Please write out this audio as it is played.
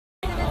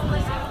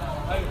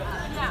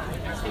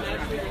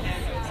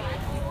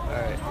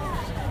Alright.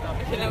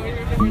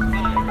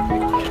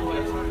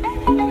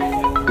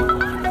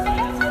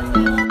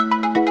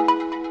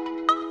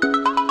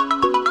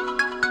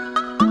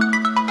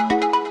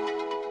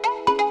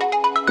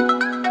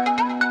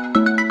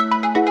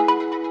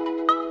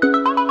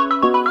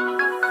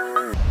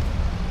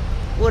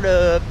 What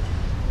up?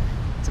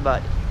 It's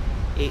about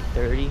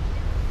 8:30,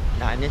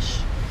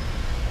 9ish.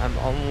 I'm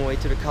on my way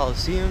to the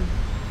Colosseum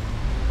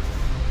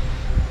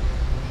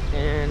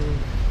and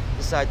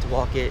decide to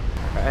walk it.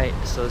 Alright,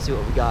 so let's see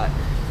what we got.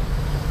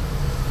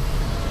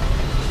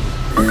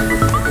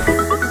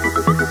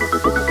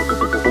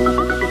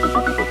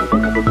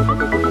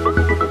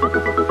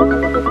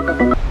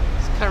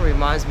 This kind of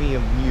reminds me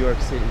of New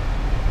York City.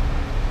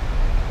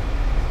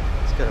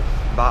 It's got a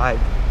vibe,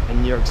 a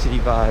New York City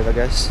vibe, I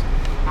guess.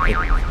 I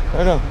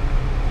don't know.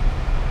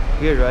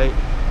 Weird, right?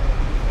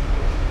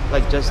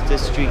 Like just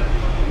this street.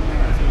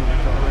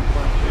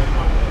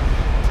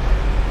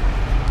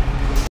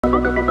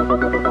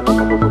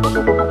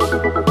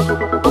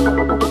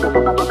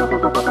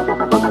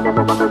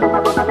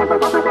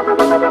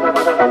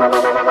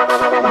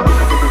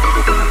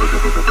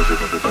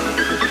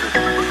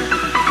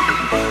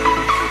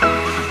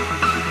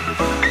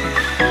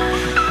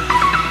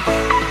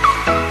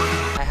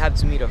 I have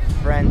to meet a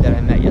friend that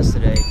I met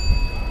yesterday.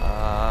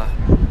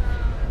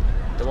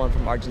 The one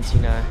from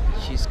Argentina.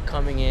 She's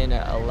coming in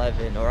at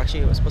 11, or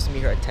actually I was supposed to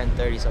meet her at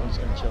 10:30, so I'm just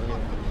gonna chill here.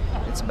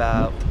 It's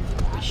about,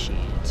 what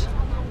shit,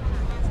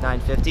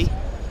 9:50.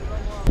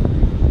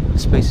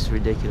 This place is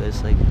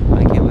ridiculous. Like,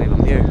 I can't believe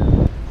I'm here.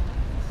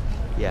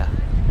 Yeah,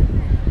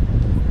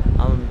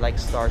 I'm like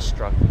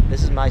starstruck.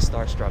 This is my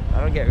starstruck. I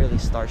don't get really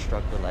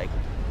starstruck with like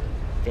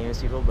famous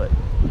people, but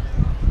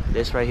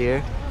this right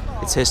here,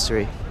 it's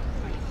history.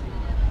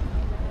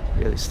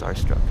 Really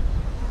starstruck.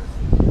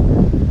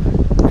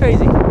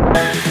 Crazy.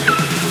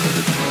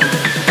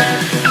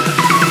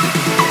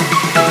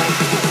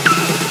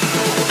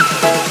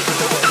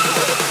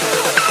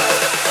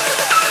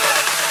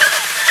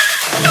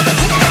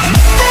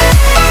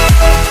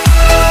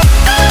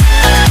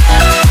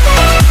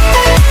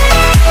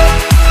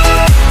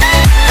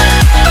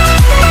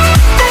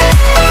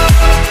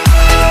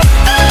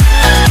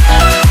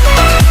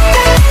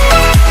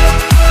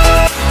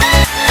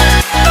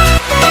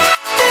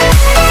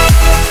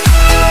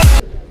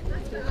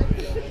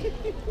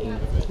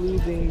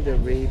 Including the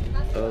rape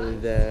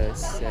of the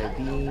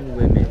Sabine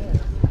women.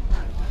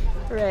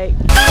 Right.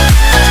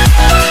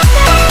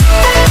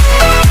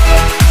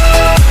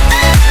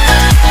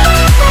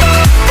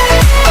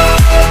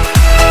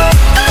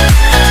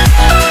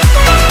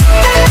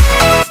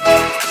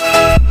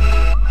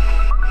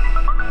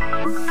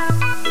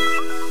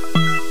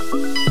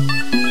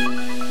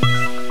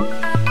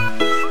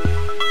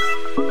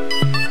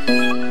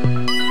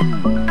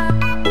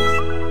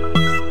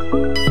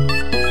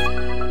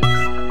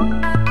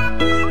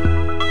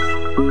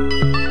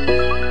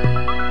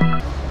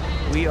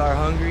 We are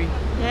hungry.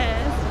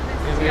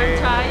 Yes. We are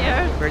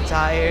tired. We're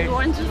tired. We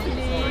want to sleep.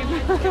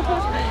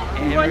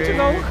 We want to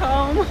go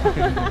home.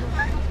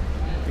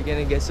 We're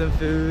gonna get some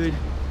food.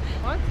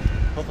 What?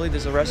 Hopefully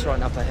there's a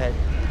restaurant up ahead.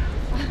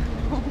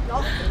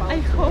 I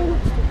hope.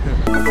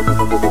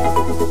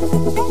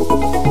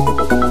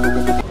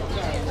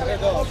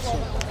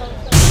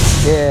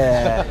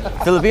 Yeah.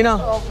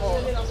 Filipino?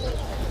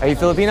 Are you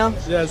Filipino?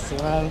 Yes,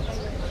 man.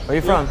 Where are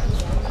you from?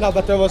 No,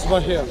 but I was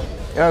born here.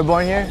 You were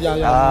born here?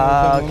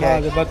 Yeah.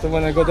 Okay. But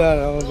when I go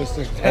there, I will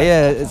visit.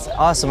 Yeah, it's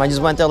awesome. I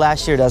just went there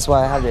last year. That's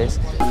why I have this.